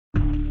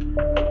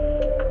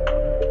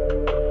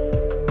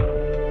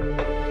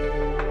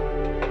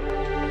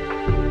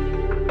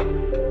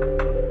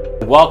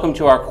welcome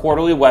to our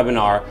quarterly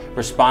webinar,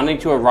 Responding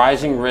to a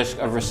Rising Risk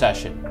of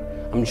Recession.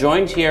 I'm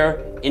joined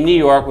here in New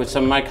York with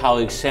some of my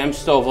colleagues, Sam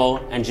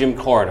Stovall and Jim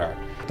Corridore.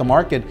 The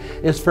market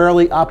is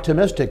fairly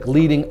optimistic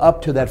leading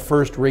up to that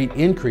first rate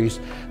increase.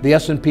 The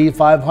S&P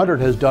 500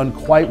 has done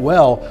quite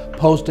well,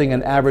 posting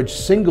an average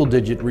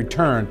single-digit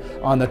return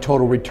on the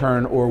total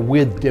return or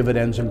with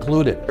dividends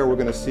included. We're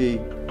going to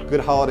see good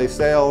holiday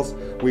sales.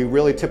 We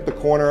really tipped the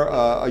corner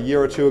a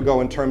year or two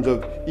ago in terms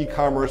of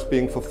e-commerce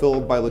being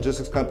fulfilled by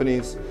logistics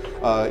companies.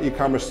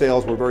 E-commerce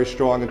sales were very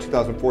strong in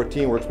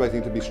 2014. We're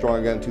expecting to be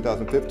strong again in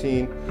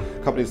 2015.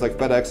 Companies like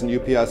FedEx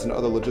and UPS and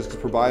other logistics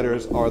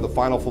providers are the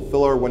final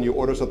fulfiller when you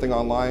order something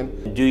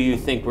online. Do you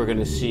think we're going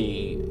to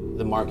see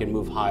the market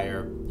move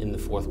higher in the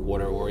fourth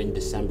quarter or in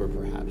December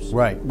perhaps?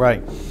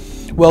 Right.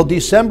 Well,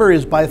 December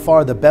is by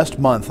far the best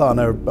month on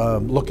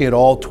looking at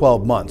all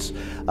 12 months.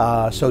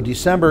 So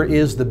December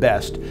is the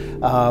best.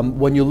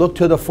 When you look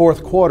to the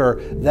fourth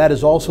quarter, that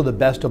is also the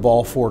best of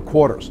all 4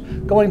 quarters.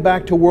 Going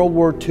back to World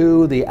War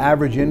II, the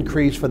average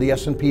increase for the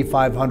S&P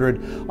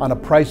 500 on a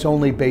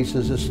price-only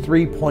basis is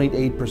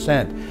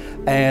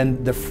 3.8%.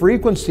 And the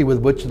frequency with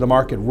which the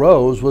market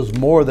rose was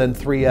more than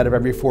 3 out of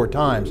every 4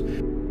 times.